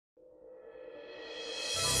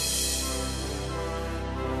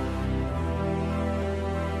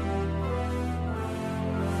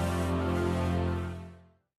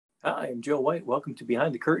Hi, I'm Joe White. Welcome to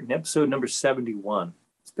Behind the Curtain, episode number 71.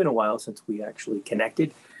 It's been a while since we actually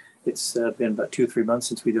connected. It's been about 2 or 3 months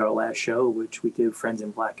since we did our last show, which we did Friends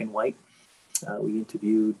in Black and White. We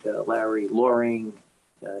interviewed Larry Loring,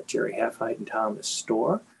 Jerry Halfheight, and Thomas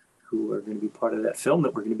Storr, who are going to be part of that film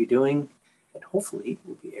that we're going to be doing, and hopefully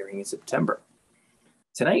will be airing in September.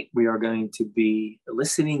 Tonight, we are going to be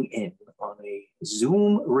listening in on a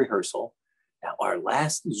Zoom rehearsal. Now, our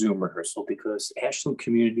last Zoom rehearsal, because Ashland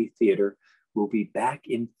Community Theater will be back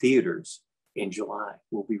in theaters in July.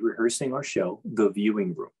 We'll be rehearsing our show, The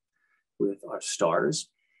Viewing Room, with our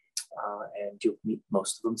stars, and you'll meet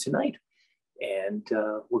most of them tonight. And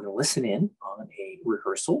we're going to listen in on a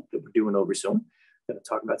rehearsal that we're doing over Zoom. We're going to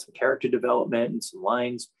talk about some character development and some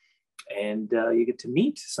lines, and you get to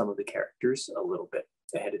meet some of the characters a little bit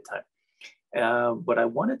ahead of time. What I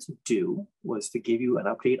wanted to do was to give you an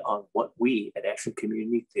update on what we at Ashland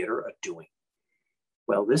Community Theater are doing.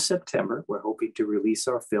 Well, this September, we're hoping to release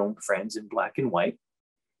our film, Friends in Black and White,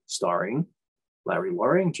 starring Larry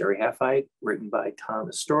Loring, Jerry Halfheight, written by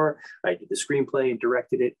Thomas Storr. I did the screenplay and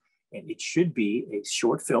directed it, and it should be a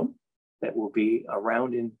short film that will be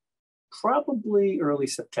around in probably early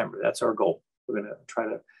September. That's our goal. We're going to try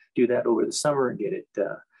to do that over the summer and get it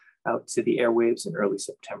out to the airwaves in early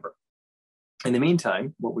September. In the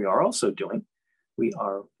meantime, what we are also doing, we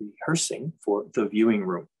are rehearsing for The Viewing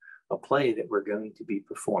Room, a play that we're going to be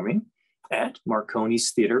performing at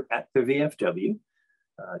Marconi's Theater at the VFW,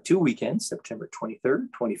 2 weekends, September 23rd,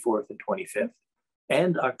 24th, and 25th,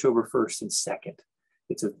 and October 1st and 2nd.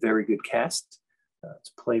 It's a very good cast.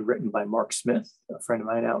 It's a play written by Mark Smith, a friend of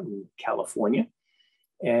mine out in California.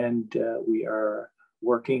 And we are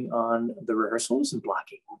working on the rehearsals, and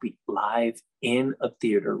blocking will be live in a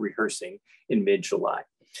theater rehearsing in mid-July.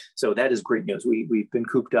 So that is great news. We've been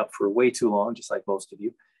cooped up for way too long, just like most of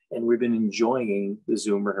you, and we've been enjoying the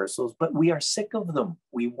Zoom rehearsals, but we are sick of them.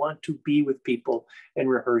 We want to be with people and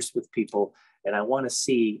rehearse with people, and I want to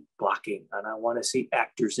see blocking, and I want to see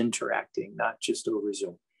actors interacting, not just over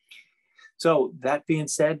Zoom. So that being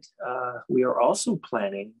said, we are also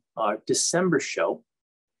planning our December show,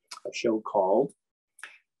 a show called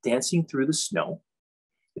Dancing Through the Snow.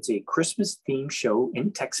 It's a Christmas themed show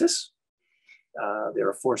in Texas. There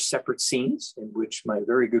are 4 separate scenes in which my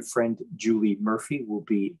very good friend Julie Murphy will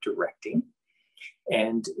be directing.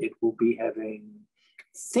 And it will be having, I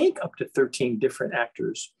think, up to 13 different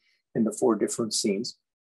actors in the 4 different scenes,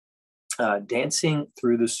 dancing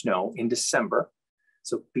through the snow in December.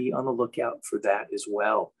 So be on the lookout for that as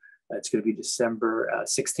well. It's going to be December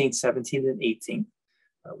 16th, 17th, and 18th.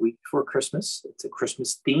 A week before Christmas. It's a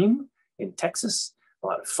Christmas theme in Texas. A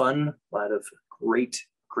lot of fun, a lot of great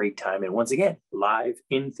time. And once again, live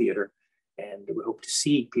in theater. And we hope to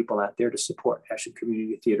see people out there to support Ashland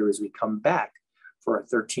Community Theater as we come back for our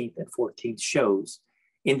 13th and 14th shows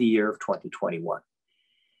in the year of 2021.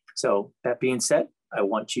 So that being said, I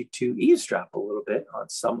want you to eavesdrop a little bit on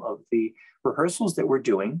some of the rehearsals that we're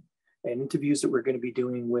doing and interviews that we're going to be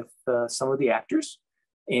doing with some of the actors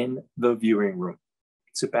in The Viewing Room.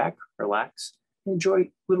 Sit back, relax, and enjoy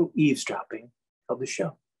a little eavesdropping of the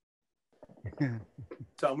show.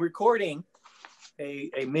 So I'm recording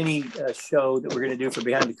a mini show that we're going to do for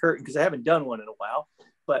Behind the Curtain, because I haven't done one in a while.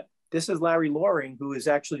 But this is Larry Loring, who is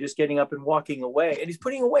actually just getting up and walking away, and he's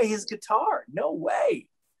putting away his guitar. No way.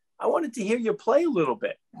 I wanted to hear you play a little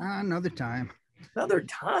bit. Another time. Another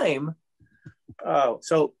time? Oh,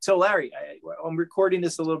 so Larry, I'm recording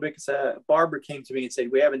this a little bit because Barbara came to me and said,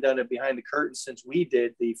 we haven't done it Behind the Curtain since we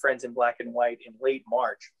did the Friends in Black and White in late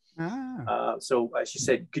March. So she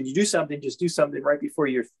said, can you do something? Just do something right before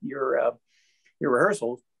your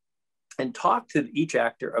rehearsals and talk to each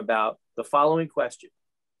actor about the following question.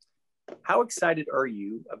 How excited are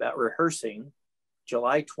you about rehearsing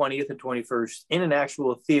July 20th and 21st in an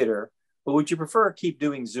actual theater, or would you prefer keep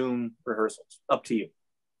doing Zoom rehearsals? Up to you.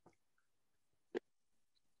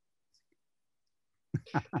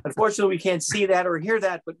 Unfortunately, we can't see that or hear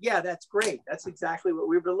that, but yeah, that's great. That's exactly what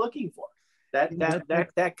we were looking for. That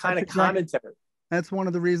kind of commentary. That's one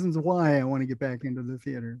of the reasons why I want to get back into the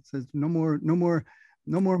theater. It says no more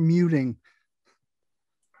muting.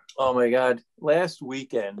 Oh my God. Last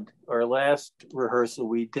weekend or last rehearsal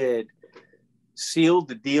we did sealed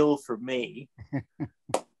the deal for me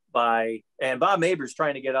and Bob Maibor's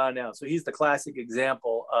trying to get on now. So he's the classic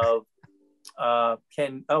example of am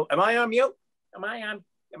I on mute? Am I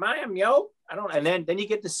on mute? I don't. And then you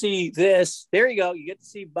get to see this. There you go. You get to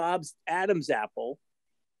see Bob's Adam's apple.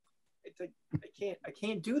 It's like I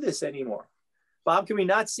can't do this anymore. Bob, can we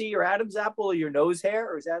not see your Adam's apple or your nose hair,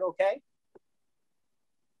 or is that okay?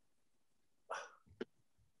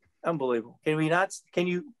 Unbelievable. Can we not? Can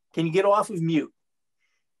you Can you get off of mute?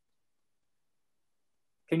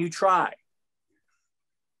 Can you try?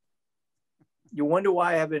 You wonder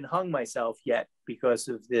why I haven't hung myself yet, because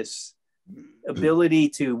of this ability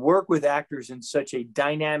to work with actors in such a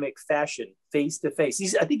dynamic fashion, face to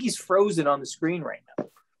face. I think he's frozen on the screen right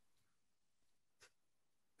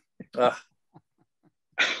now.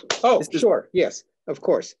 Oh, sure. Yes, of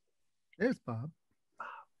course. There's Bob.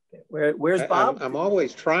 Where's Bob? I'm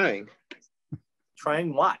always trying.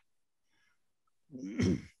 Trying what?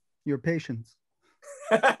 Your patience.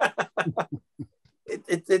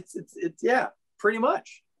 It's yeah, pretty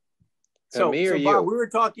much. So Bob, we were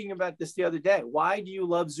talking about this the other day. Why do you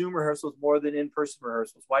love Zoom rehearsals more than in-person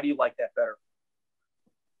rehearsals? Why do you like that better?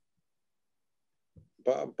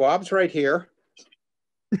 Bob's right here.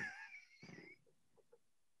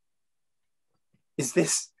 Is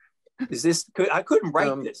this? I couldn't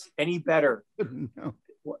write this any better. No.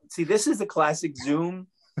 See, this is the classic Zoom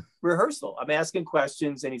rehearsal. I'm asking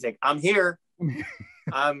questions, and he's like, "I'm here,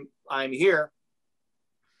 I'm here,"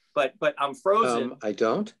 but I'm frozen. I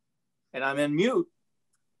don't. And I'm in mute.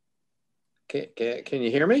 Can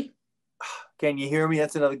you hear me? Can you hear me?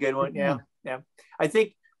 That's another good one. Yeah. I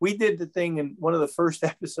think we did the thing in one of the first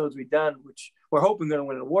episodes we done, which we're hoping going to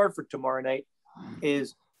win an award for tomorrow night,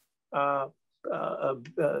 is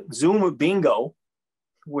Zoom bingo,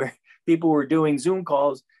 where people were doing Zoom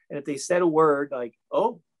calls, and if they said a word like,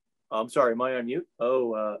 "Oh, I'm sorry, am I on mute?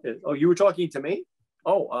 Oh, you were talking to me?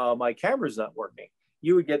 Oh, my camera's not working."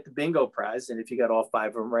 You would get the bingo prize, and if you got all 5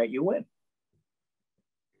 of them right, you win.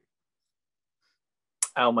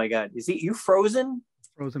 Oh my God, you frozen?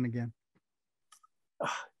 Frozen again.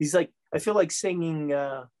 He's like, I feel like singing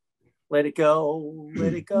 "Let It Go,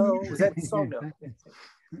 Let It Go." Was that the song? No.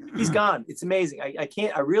 He's gone. It's amazing. I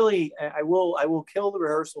can't. I will kill the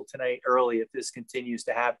rehearsal tonight early if this continues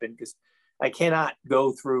to happen, because I cannot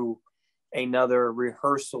go through another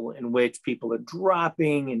rehearsal in which people are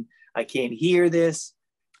dropping and I can't hear this.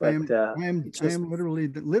 But I am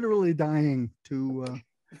literally dying to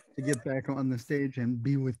get back on the stage and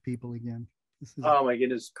be with people again. Oh my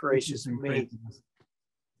goodness gracious me!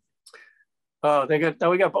 Oh, we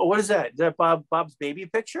got. What is that? Is that Bob's baby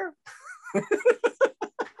picture?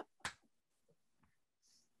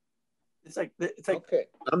 It's like okay.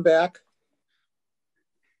 I'm back.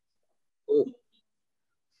 Ooh.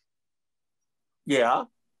 Yeah.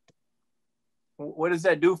 What does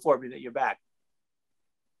that do for me that you're back?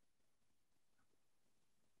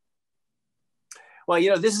 Well,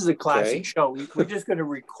 this is a classic show. We're just going to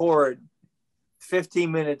record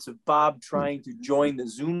 15 minutes of Bob trying to join the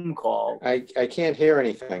Zoom call. I can't hear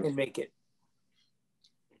anything. And make it.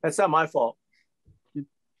 That's not my fault.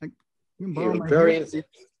 You're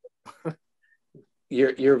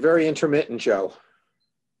very intermittent, Joe.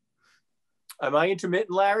 Am I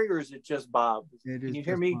intermittent, Larry, or is it just Bob? Can you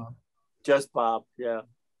hear me? Bob. Just Bob, yeah.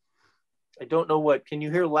 I don't know what. Can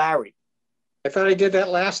you hear Larry? I thought I did that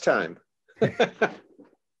last time.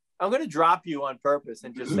 I'm going to drop you on purpose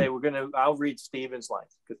and just say I'll read Steven's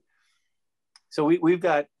lines. So we've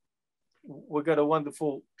got a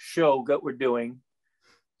wonderful show that we're doing.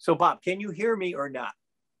 So Bob, can you hear me or not?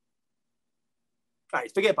 All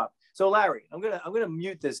right, forget Bob. So Larry, I'm gonna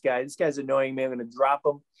mute this guy. This guy's annoying me. I'm gonna drop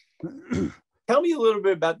him. Tell me a little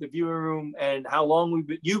bit about the viewing room and how long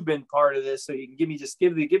you've been part of this, so you can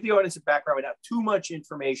give the audience a background without too much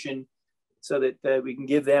information, so that we can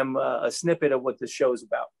give them a snippet of what the show is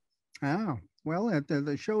about. Oh, well,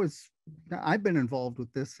 the show is. I've been involved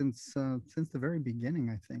with this since the very beginning.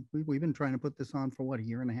 I think we've been trying to put this on for what, 1.5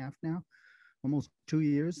 years now, almost 2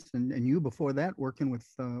 years, and you before that working with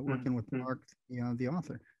Mark, the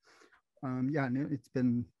author. It's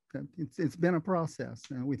been a process.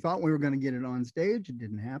 We thought we were going to get it on stage. It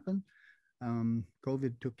didn't happen.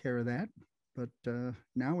 COVID took care of that, but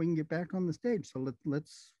now we can get back on the stage. So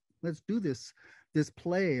let's do this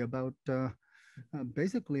play about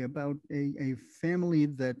basically about a family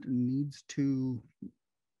that needs to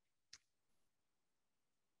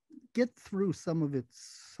get through some of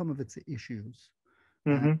its issues.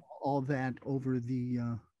 Mm-hmm. All that over the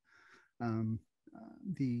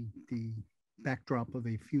backdrop of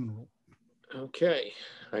a funeral. Okay,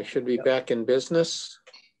 I should be back in business.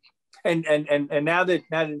 And now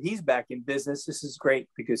that he's back in business, this is great,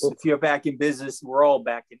 because if you're back in business, we're all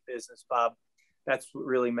back in business, Bob. That's what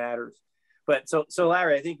really matters. But so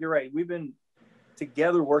Larry, I think you're right. We've been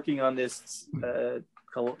together working on this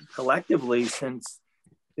collectively since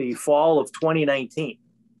the fall of 2019,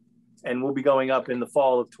 and we'll be going up in the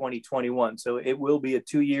fall of 2021. So it will be a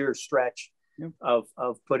 2-year stretch of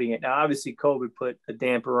putting it. Now, obviously, COVID put a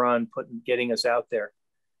damper on getting us out there,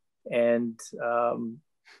 and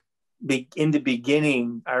in the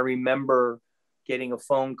beginning, I remember getting a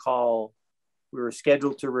phone call. We were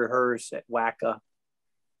scheduled to rehearse at WACA,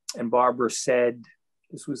 and Barbara said,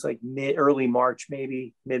 this was like early March,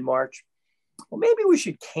 maybe mid-March, well, maybe we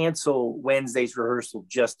should cancel Wednesday's rehearsal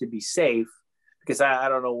just to be safe, because I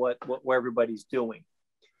don't know what everybody's doing.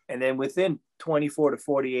 And then within 24 to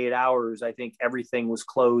 48 hours, I think everything was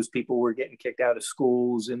closed. People were getting kicked out of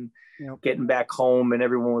schools and getting back home, and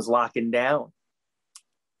everyone was locking down.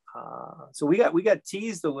 So we got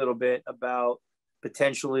teased a little bit about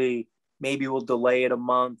potentially maybe we'll delay it a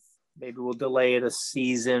month, maybe we'll delay it a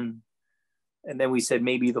season. And then we said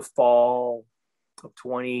maybe the fall of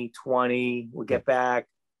 2020, we'll get back.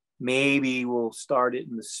 Maybe we'll start it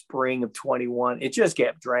in the spring of 21. It just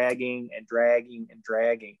kept dragging and dragging and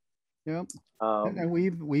dragging. Yep. And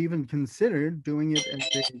we even considered doing it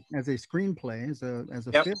as a screenplay, as a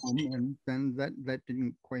film, and then that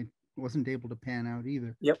wasn't able to pan out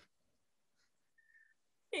either. Yep.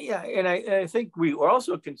 Yeah, and I think we were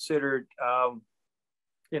also considered,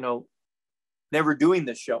 never doing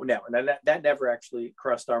this show now, and that never actually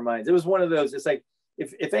crossed our minds. It was one of those. It's like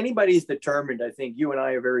if anybody's determined, I think you and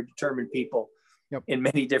I are very determined people in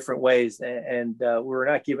many different ways, and we're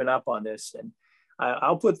not giving up on this. And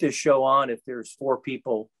I'll put this show on if there's 4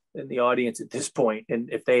 people in the audience at this point, and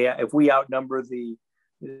if we outnumber the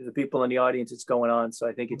people in the audience, it's going on. So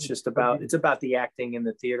I think it's just about the acting in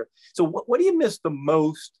the theater. So what do you miss the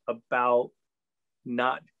most about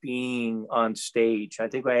not being on stage? I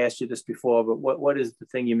think I asked you this before, but what is the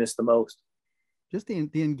thing you miss the most? Just the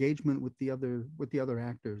engagement with the other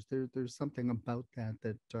actors. There's something about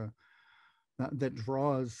that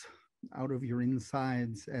draws out of your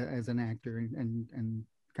insides as an actor and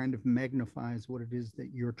kind of magnifies what it is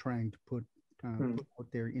that you're trying to put out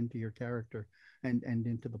there into your character and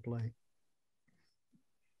into the play.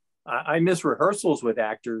 I miss rehearsals with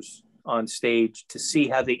actors on stage to see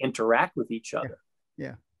how they interact with each other.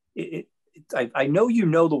 Yeah. I know you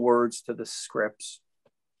know the words to the scripts.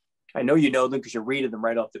 I know you know them because you're reading them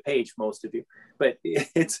right off the page, most of you. But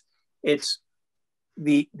it's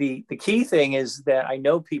the key thing is that I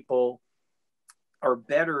know people are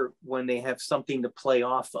better when they have something to play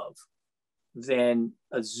off of than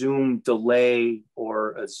a Zoom delay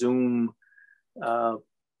or a Zoom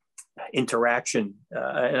interaction.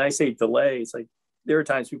 And I say delay, it's like there are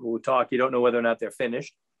times people will talk, you don't know whether or not they're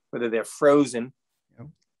finished, whether they're frozen,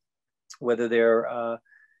 whether they're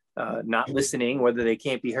not listening, whether they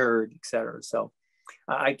can't be heard, etc. So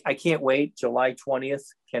I can't wait. July 20th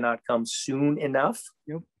cannot come soon enough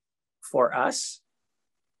for us.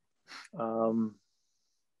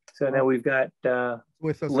 So now we've got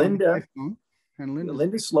with us Linda. And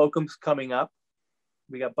Linda Slocum's coming up.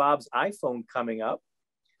 We got Bob's iPhone coming up.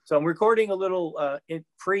 So I'm recording a little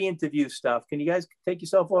pre-interview stuff. Can you guys take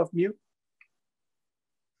yourself off mute?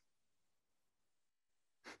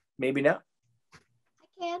 Maybe not. I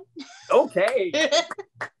can. Okay.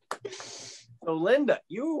 So Linda,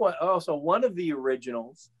 you were also one of the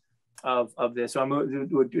originals of this. So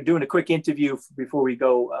we're doing a quick interview before we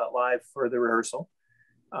go live for the rehearsal.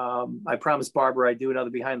 I promised Barbara I'd do another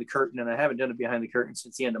behind the curtain, and I haven't done it behind the curtain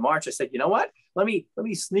since the end of March. I said, you know what? Let me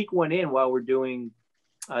sneak one in while we're doing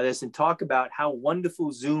this and talk about how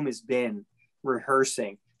wonderful Zoom has been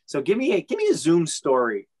rehearsing. So give me a Zoom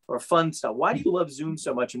story or fun stuff. Why do you love Zoom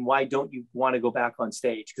so much, and why don't you want to go back on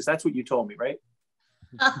stage? Because that's what you told me, right?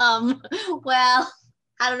 Well,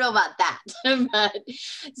 I don't know about that, but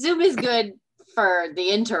Zoom is good for the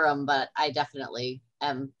interim, but I definitely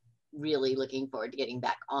am really looking forward to getting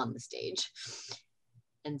back on the stage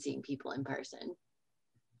and seeing people in person.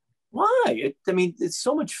 Why? It's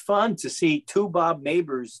so much fun to see 2 Bob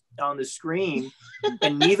Maibors on the screen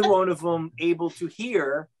and neither one of them able to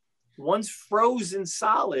hear. One's frozen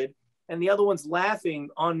solid and the other one's laughing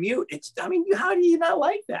on mute. How do you not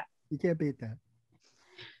like that? You can't beat that.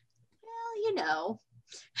 Well,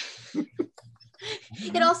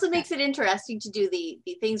 it also makes it interesting to do the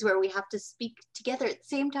things where we have to speak together at the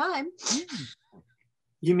same time.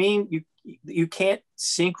 You mean you can't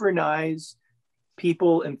synchronize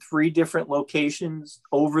people in 3 different locations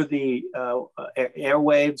over the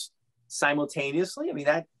airwaves simultaneously?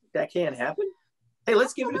 That can't happen. Hey,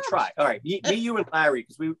 let's give it a try. All right, me, you, and Larry,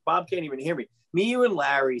 because Bob can't even hear me. Me, you, and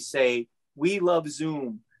Larry say we love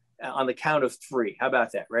Zoom on the count of 3. How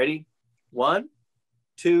about that? Ready? 1,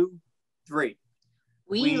 2, 3.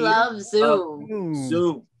 We love Zoom.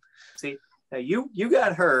 Zoom. See, now you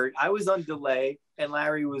got heard. I was on delay, and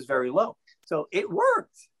Larry was very low. So it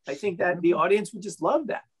worked. I think that the audience would just love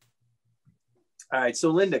that. All right.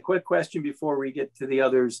 So Linda, quick question before we get to the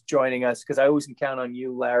others joining us, because I always can count on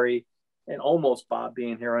you, Larry, and almost Bob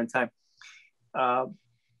being here on time.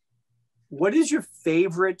 What is your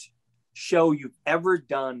favorite show you've ever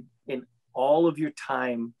done in all of your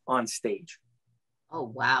time on stage? Oh,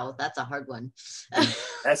 wow. That's a hard one.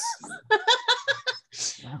 That's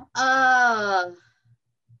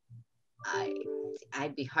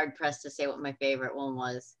I'd be hard pressed to say what my favorite one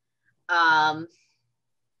was. I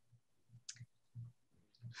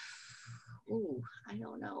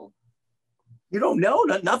don't know. You don't know?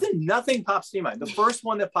 Nothing pops to your mind. The first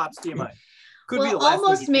one that pops to your mind. Could be the last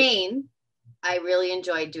Almost one Maine. I really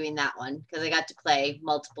enjoyed doing that one because I got to play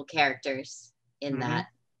multiple characters in that.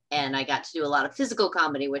 And I got to do a lot of physical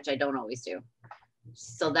comedy, which I don't always do.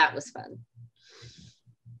 So that was fun.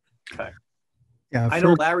 Okay. Yeah. I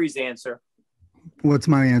know Larry's answer. What's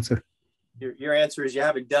my answer? Your answer is you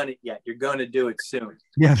haven't done it yet. You're going to do it soon.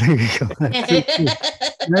 Yeah, there you go.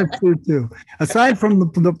 That's true too. Aside from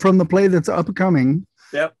the play that's upcoming.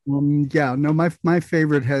 Yep. My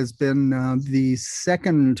favorite has been the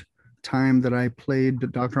second time that I played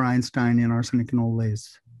Dr. Einstein in Arsenic and Old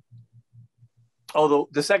Lace. Oh,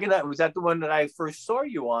 the second time, was that the one that I first saw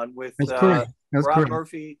you on with Rob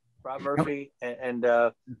Murphy and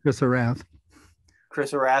Chris Arath.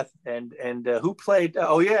 Chris Arath and who played?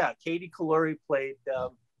 Katie Kaluri played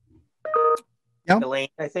Elaine.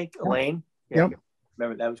 I think Elaine. Yeah, yep.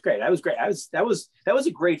 Remember that was great. That was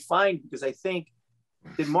a great find because I think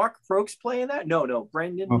did Mark Prokes play in that? No,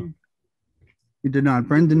 Brendan. Oh, he did not.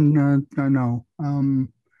 Brendan, no.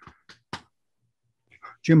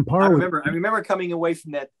 Jim Parr. I remember coming away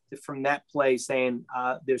from that play saying,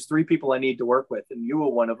 "There's 3 people I need to work with," and you were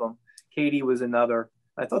one of them. Katie was another.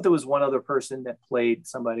 I thought there was one other person that played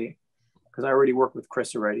somebody because I already worked with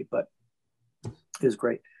Chris already, but it was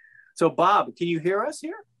great. So, Bob, can you hear us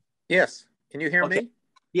here? Yes. Can you hear me?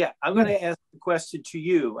 Yeah, I'm going to ask the question to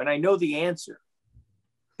you, and I know the answer.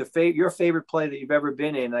 Your favorite play that you've ever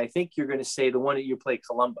been in, and I think you're going to say the one that you played,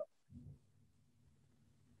 Columbo.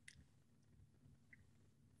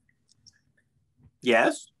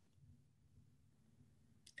 Yes.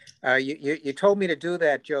 You told me to do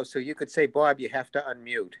that, Joe, so you could say, Bob, you have to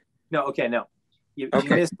unmute. No, okay, no. You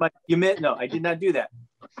missed. No, I did not do that.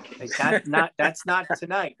 That's not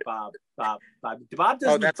tonight, Bob. Bob doesn't.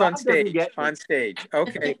 Oh, that's Bob on stage. Get on stage.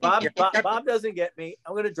 Okay. Bob doesn't get me.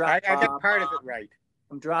 I'm going to drop. I got part of it right.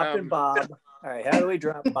 I'm dropping Bob. All right, how do we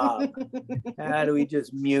drop Bob? How do we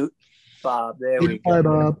just mute Bob? There we go. Hi,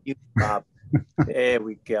 Bob. Mute Bob. There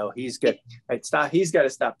we go. He's good. All right, stop. He's got to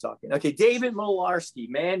stop talking. Okay, David Mularski,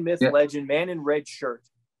 man, myth, legend, man in red shirt.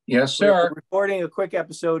 Yes, sir. We're recording a quick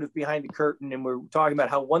episode of Behind the Curtain, and we're talking about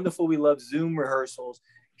how wonderful we love Zoom rehearsals.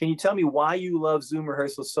 Can you tell me why you love Zoom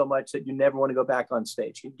rehearsals so much that you never want to go back on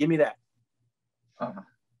stage? Give me that.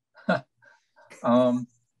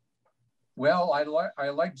 Well, I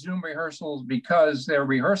like Zoom rehearsals because they're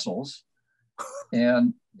rehearsals,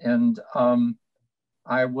 and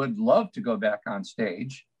I would love to go back on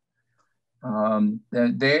stage.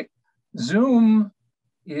 Zoom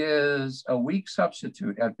is a weak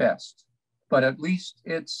substitute at best, but at least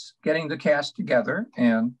it's getting the cast together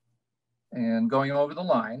and going over the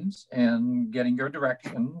lines and getting your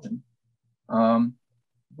direction. And,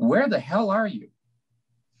 where the hell are you?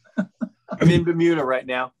 I'm in Bermuda right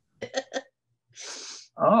now.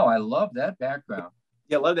 Oh, I love that background.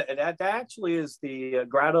 Yeah, I love that. And that actually is the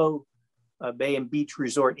Grotto Bay and Beach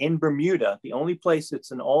Resort in Bermuda, the only place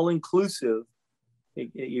that's an all-inclusive.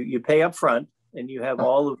 You pay up front, and you have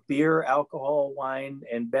all of beer, alcohol, wine,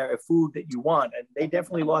 and food that you want. And they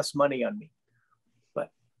definitely lost money on me.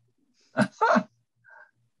 But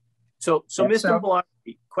so Mr.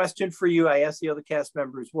 Mularski, question for you. I asked the other cast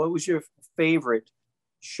members, what was your favorite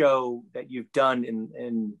show that you've done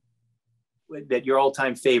in that your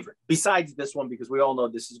all-time favorite, besides this one, because we all know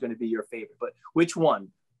this is going to be your favorite, but which one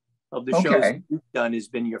of the shows you've done has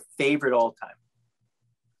been your favorite all-time?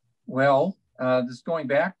 Well, this is going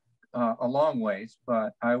back a long ways,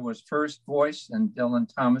 but I was first voice in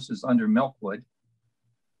Dylan Thomas's Under Milkwood,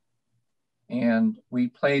 and we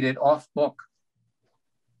played it off book.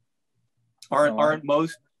 Aren't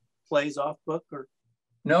most plays off book? Or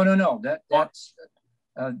no. That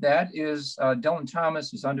is Dylan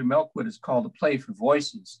Thomas's Under Milkwood is called a play for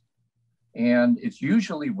voices, and it's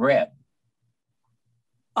usually read.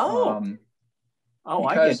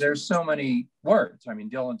 Because there's so many words. I mean,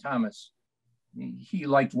 Dylan Thomas, he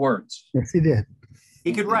liked words. Yes, he did.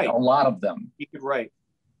 He could write a lot of them. He could write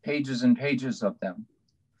pages and pages of them.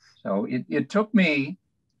 So it took me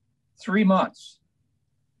 3 months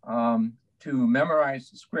to memorize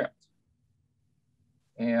the script,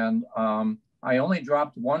 and I only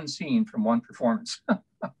dropped one scene from one performance.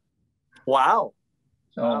 Wow.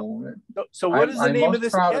 So, So what is the I'm name most of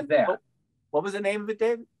this proud again? of that. What was the name of it,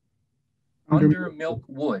 David? Under Milk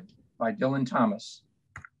Wood by Dylan Thomas.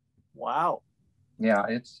 Wow. Yeah,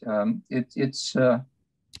 it's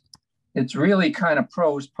really kind of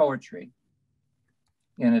prose poetry,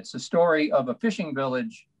 and it's a story of a fishing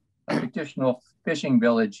village, a fictional fishing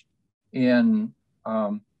village in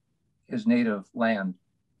his native land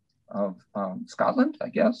of Scotland, I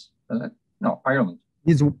guess. No, Ireland.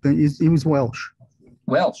 He was Welsh.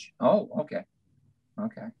 Welsh. Oh, okay.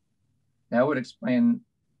 Okay. That would explain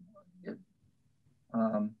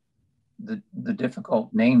the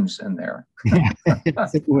difficult names in there.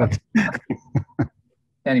 Yes, it would.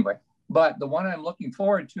 Anyway, but the one I'm looking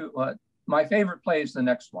forward to, my favorite play is the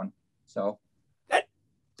next one. So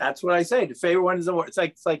that's what I say. The favorite one is the one. It's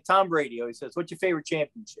like Tom Brady always says, "What's your favorite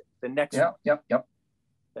championship?" The next one. Yep.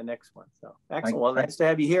 The next one. So excellent. Well, nice to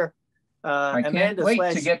have you here. I can't Amanda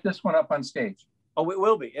wait to get this one up on stage. Oh, it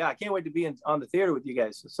will be. Yeah, I can't wait to be on the theater with you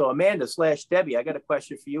guys. So Amanda / Debbie, I got a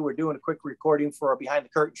question for you. We're doing a quick recording for our Behind the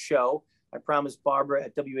Curtain show. I promised Barbara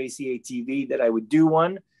at WACA TV that I would do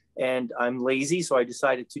one, and I'm lazy, so I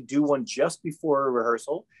decided to do one just before a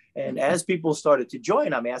rehearsal. And as people started to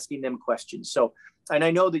join, I'm asking them questions. So, and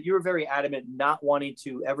I know that you were very adamant not wanting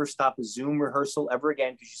to ever stop a Zoom rehearsal ever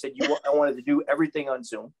again, because you said I wanted to do everything on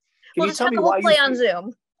Zoom. Can you tell me why play on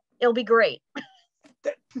Zoom? It'll be great.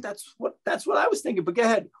 That's what I was thinking. But go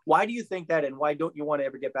ahead. Why do you think that, and why don't you want to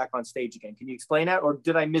ever get back on stage again? Can you explain that, or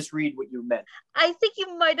did I misread what you meant? I think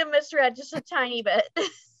you might have misread just a tiny bit.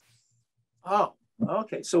 Oh,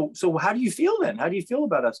 okay. So how do you feel then? How do you feel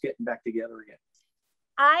about us getting back together again?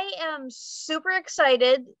 I am super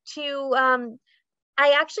excited to.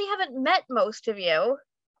 I actually haven't met most of you.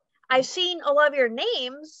 I've seen a lot of your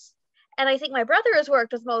names, and I think my brother has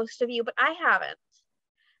worked with most of you, but I haven't.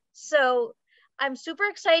 So I'm super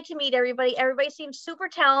excited to meet everybody. Everybody seems super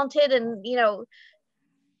talented and,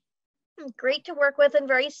 great to work with and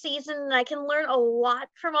very seasoned. And I can learn a lot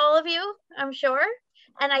from all of you, I'm sure.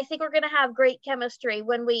 And I think we're going to have great chemistry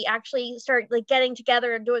when we actually start getting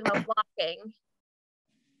together and doing the blocking.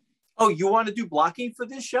 Oh, you want to do blocking for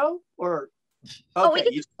this show? Or okay, we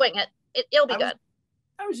can just swing it. It'll be good.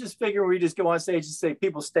 I was just figuring we just go on stage and say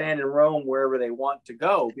people stand and roam wherever they want to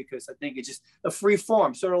go, because I think it's just a free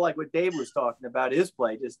form, sort of like what Dave was talking about his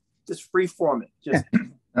play, just free form it. Just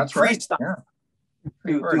that's free right. Stuff. Yeah.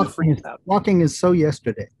 Walking is so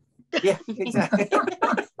yesterday. Yeah, exactly.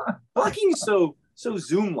 Blocking is so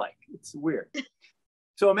Zoom-like. It's weird.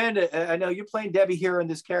 So Amanda, I know you're playing Debbie here in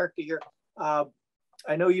this character here. I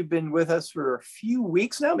know you've been with us for a few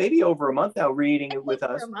weeks now, maybe over a month now, reading it with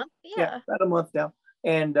us. A month, yeah, about a month now.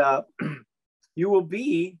 And you will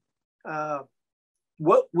be,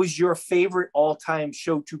 what was your favorite all-time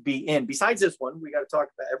show to be in? Besides this one, we got to talk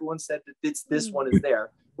about, everyone said that this one is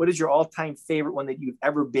there. What is your all-time favorite one that you've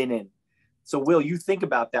ever been in? So Will, you think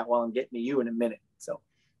about that while I'm getting to you in a minute. So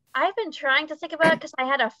I've been trying to think about it because I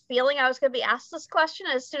had a feeling I was going to be asked this question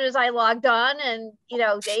as soon as I logged on, and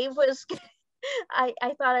Dave was I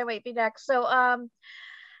thought I might be next. So I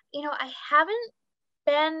haven't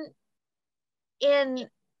been in,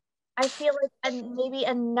 I feel like, maybe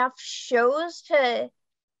enough shows to,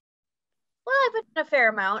 I've been in a fair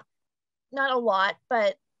amount, not a lot,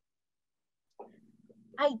 but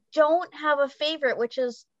I don't have a favorite, which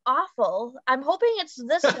is awful. I'm hoping it's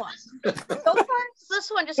this one. So far it's this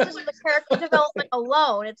one, just because of the character development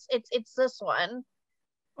alone. It's this one.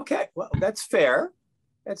 Okay, well, that's fair.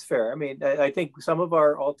 That's fair. I mean, I think some of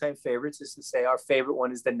our all-time favorites is to say our favorite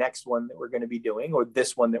one is the next one that we're going to be doing, or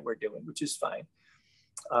this one that we're doing, which is fine.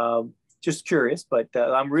 Just curious, but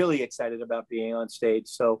I'm really excited about being on stage.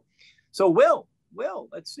 So Will,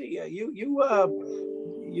 let's see. You've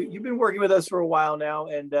been working with us for a while now,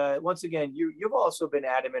 and once again, you've also been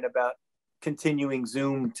adamant about continuing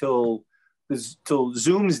Zoom till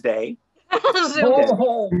Zoom's Day.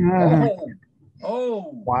 Oh,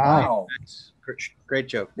 wow. Great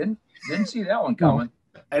joke. Didn't see that one coming.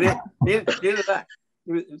 I didn't that.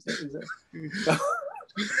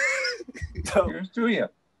 So, here's to you.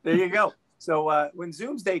 There you go. So when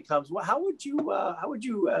Zoom's Day comes, how would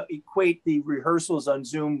you equate the rehearsals on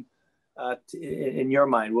Zoom in your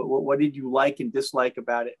mind? What did you like and dislike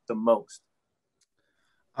about it the most?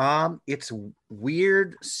 It's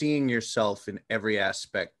weird seeing yourself in every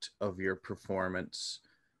aspect of your performance,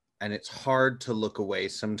 and it's hard to look away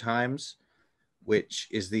sometimes, which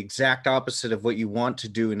is the exact opposite of what you want to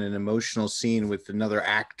do in an emotional scene with another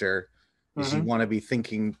actor. Is you want to be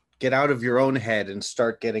thinking, get out of your own head and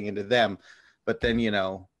start getting into them. But then,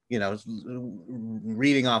 you know,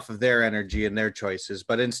 reading off of their energy and their choices.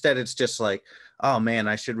 But instead it's just like, oh man,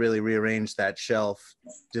 I should really rearrange that shelf.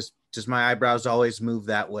 Just my eyebrows always move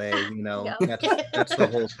that way, you know. Yeah. That's the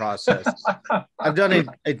whole process. I've done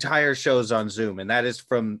entire shows on Zoom, and that is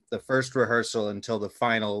from the first rehearsal until the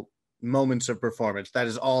final moments of performance. That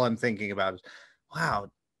is all I'm thinking about is, wow,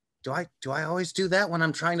 do I always do that when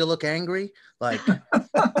I'm trying to look angry? Like,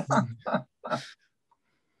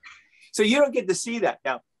 so you don't get to see that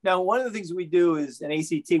now. Now, one of the things we do is in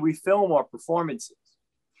ACT, we film our performances,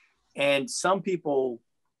 and some people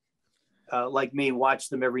like me watch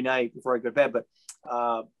them every night before I go to bed, but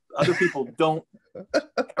other people don't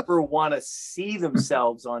ever want to see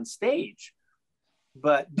themselves on stage.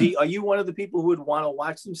 But are you one of the people who would want to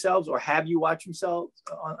watch themselves, or have you watched themselves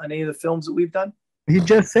on any of the films that we've done? He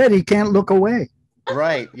just said he can't look away.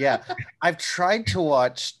 right, yeah. I've tried to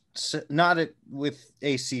watch, not with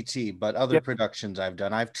ACT, but other productions I've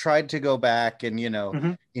done. I've tried to go back and, you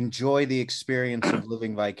know, enjoy the experience of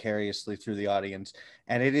living vicariously through the audience.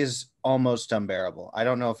 And it is almost unbearable. I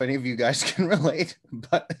don't know if any of you guys can relate,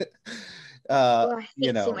 but, I hate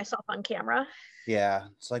you know, seeing myself on camera. Yeah.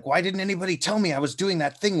 It's like, why didn't anybody tell me I was doing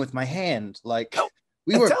that thing with my hand? Like,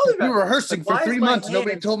 we Tell me were about it. rehearsing Like, for why 3 is my months.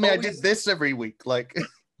 Nobody hand told me I always- did this every week. Like,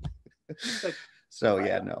 like, so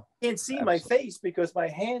yeah, no. I can't see my face because my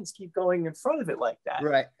hands keep going in front of it like that.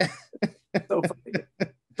 Right. So funny.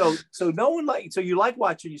 So no one so you like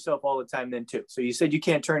watching yourself all the time then too. So you said you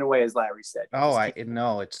can't turn away, as Larry said. Oh,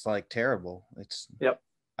 no, it's like terrible. It's,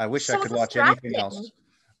 I wish I So could watch anything else.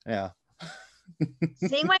 Yeah.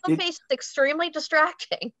 Seeing my own face is extremely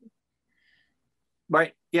distracting.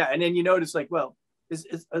 Right. Yeah. And then you notice, like, well,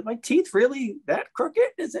 are my teeth really that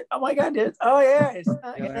crooked? Is it? Oh my God. Oh yeah.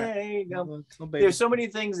 There you go. There's so many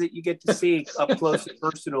things that you get to see up close and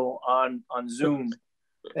personal on Zoom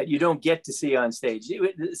that you don't get to see on stage.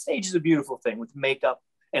 The stage is a beautiful thing with makeup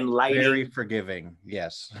and lighting. Very forgiving.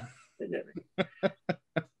 Yes. I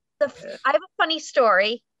have a funny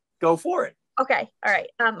story. Go for it. Okay. All right.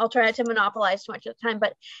 I'll try not to monopolize too much of the time,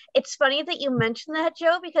 but it's funny that you mentioned that,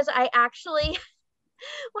 Joe, because I actually,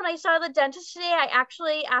 when I saw the dentist today, I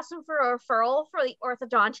actually asked him for a referral for the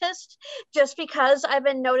orthodontist, just because I've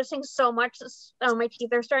been noticing so much that my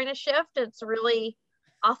teeth are starting to shift. It's really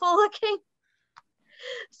awful looking.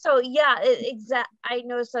 So yeah, I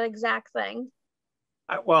noticed that exact thing.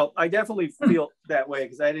 I definitely feel that way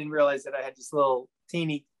because I didn't realize that I had this little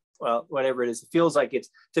teeny, well, whatever it is. It feels like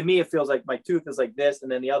to me, it feels like my tooth is like this,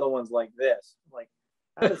 and then the other one's like this. I'm like,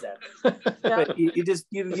 how does that? But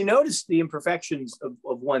you notice the imperfections of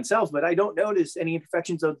oneself, but I don't notice any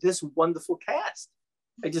imperfections of this wonderful cast.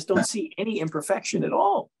 I just don't see any imperfection at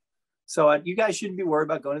all. So you guys shouldn't be worried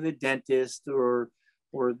about going to the dentist or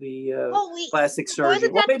the plastic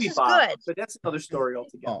surgeon. Well, maybe Bob, but that's another story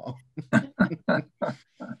altogether. Oh.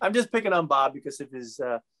 I'm just picking on Bob because of his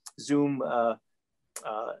Zoom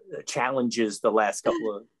challenges the last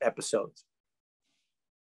couple of episodes.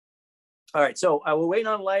 All right, so we're waiting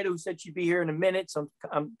on Lyda, who said she'd be here in a minute, so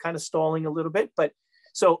I'm kind of stalling a little bit. But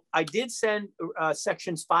so I did send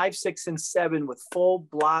sections 5, 6, and 7 with full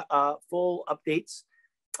updates.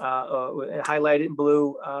 Highlighted in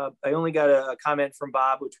blue. I only got a comment from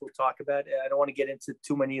Bob, which we'll talk about. I don't want to get into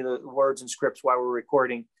too many of the words and scripts while we're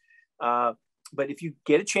recording. But if you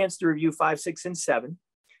get a chance to review 5, 6, and 7,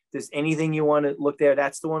 if there's anything you want to look there,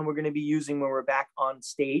 that's the one we're going to be using when we're back on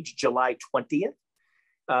stage, July 20th.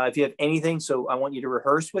 If you have anything, so I want you to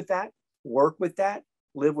rehearse with that, work with that,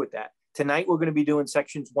 live with that. Tonight, we're going to be doing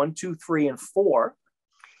sections 1, 2, 3, and 4.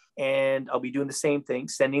 And I'll be doing the same thing,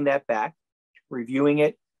 sending that back, reviewing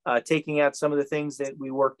it, taking out some of the things that we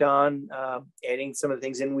worked on, adding some of the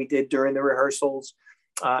things in we did during the rehearsals,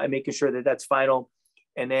 and making sure that that's final.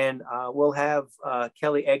 And then we'll have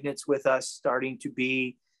Kelly Egnitz with us starting to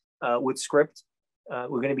be with script. We're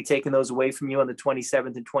going to be taking those away from you on the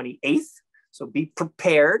 27th and 28th. So be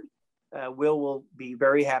prepared. Will be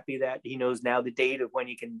very happy that he knows now the date of when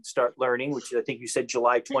you can start learning, which I think you said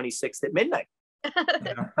July 26th at midnight.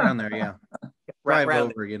 Yeah, around there, yeah. Right Drive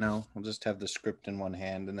over, you know. We'll just have the script in one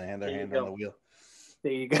hand and the other hand on the wheel.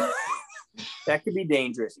 There you go. That could be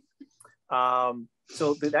dangerous.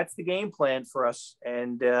 So that's the game plan for us.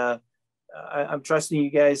 And I'm trusting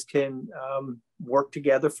you guys can work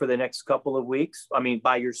together for the next couple of weeks. I mean,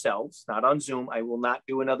 by yourselves, not on Zoom. I will not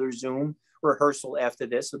do another Zoom rehearsal after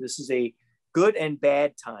this. So this is a good and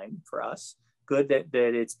bad time for us. Good that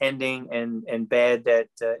it's ending and bad that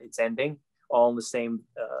it's ending all in the same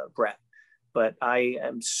breath. But I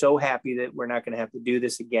am so happy that we're not going to have to do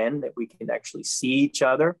this again, that we can actually see each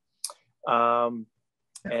other.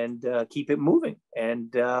 and keep it moving.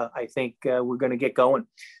 And I think we're going to get going.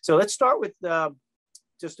 So let's start with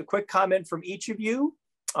just a quick comment from each of you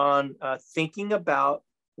on thinking about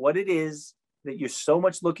what it is that you're so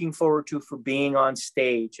much looking forward to for being on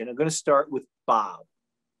stage. And I'm going to start with Bob.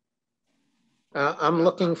 I'm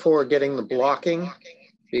looking for getting the blocking,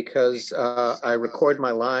 because I record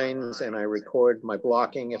my lines and I record my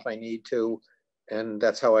blocking if I need to. And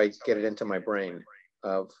that's how I get it into my brain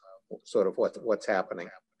of sort of what's happening.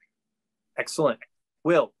 Excellent.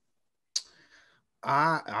 Will?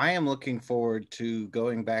 I am looking forward to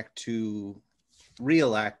going back to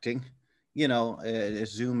real acting. You know,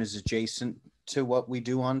 Zoom is adjacent to what we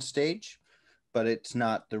do on stage, but it's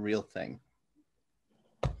not the real thing.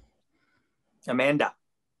 Amanda?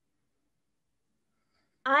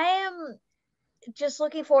 I am just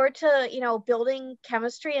looking forward to, you know, building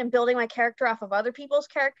chemistry and building my character off of other people's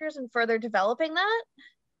characters and further developing that.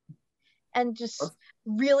 And just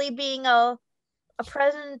really being a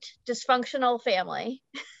present dysfunctional family.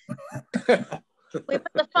 We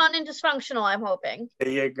put the fun in dysfunctional, I'm hoping. There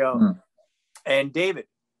you go. And David?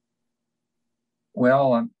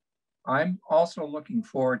 Well, I'm also looking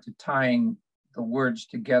forward to tying the words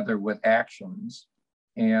together with actions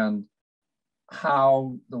and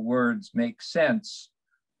how the words make sense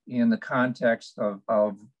in the context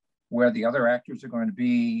of where the other actors are going to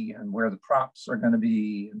be and where the props are going to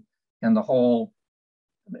be, and the whole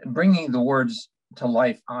bringing the words to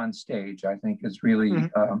life on stage, I think is really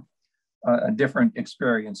a different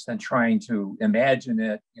experience than trying to imagine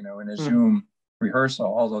it, you know, in a Zoom rehearsal,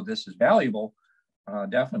 although this is valuable,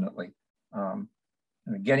 definitely.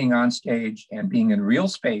 Getting on stage and being in real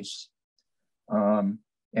space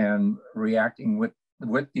and reacting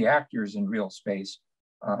with the actors in real space,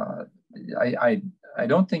 I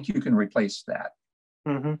don't think you can replace that.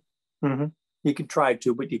 You can try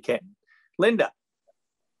to, but you can't. Linda?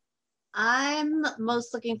 I'm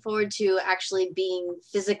most looking forward to actually being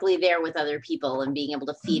physically there with other people and being able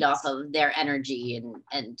to feed off of their energy,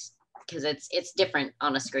 and because it's different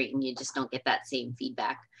on a screen. You just don't get that same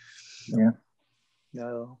feedback. Yeah.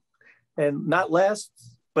 No. And last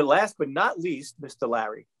but not least, Mr.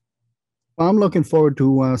 Larry. Well, I'm looking forward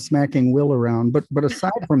to smacking Will around, but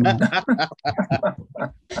aside from that,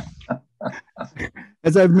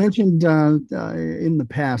 as I've mentioned in the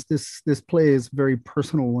past, this play is a very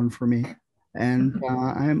personal one for me, and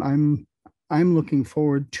I'm looking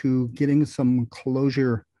forward to getting some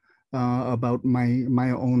closure about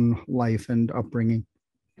my own life and upbringing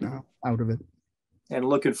out of it. And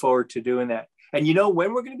looking forward to doing that. And you know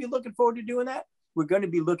when we're going to be looking forward to doing that? We're going to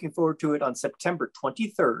be looking forward to it on September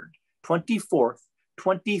 23rd, 24th,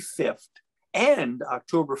 25th, and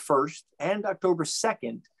October 1st and October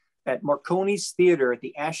 2nd at Marconi's Theater at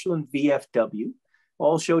the Ashland VFW.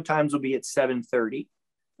 All show times will be at 7:30.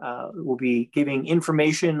 We'll be giving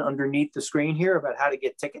information underneath the screen here about how to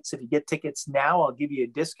get tickets. If you get tickets now, I'll give you a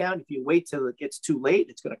discount. If you wait till it gets too late,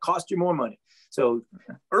 it's going to cost you more money. So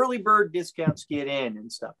early bird discounts get in and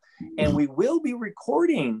stuff. And we will be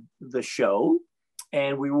recording the show,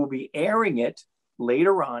 and we will be airing it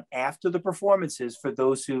later on after the performances for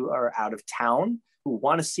those who are out of town, who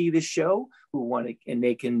want to see this show, and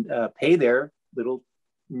they can pay their little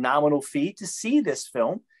nominal fee to see this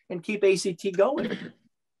film and keep ACT going.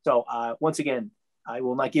 So once again, I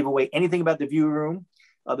will not give away anything about the view room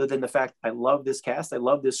other than the fact I love this cast, I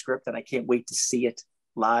love this script, and I can't wait to see it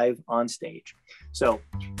live on stage. So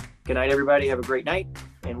good night, everybody. Have a great night,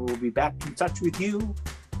 and we'll be back in touch with you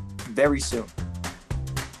very soon.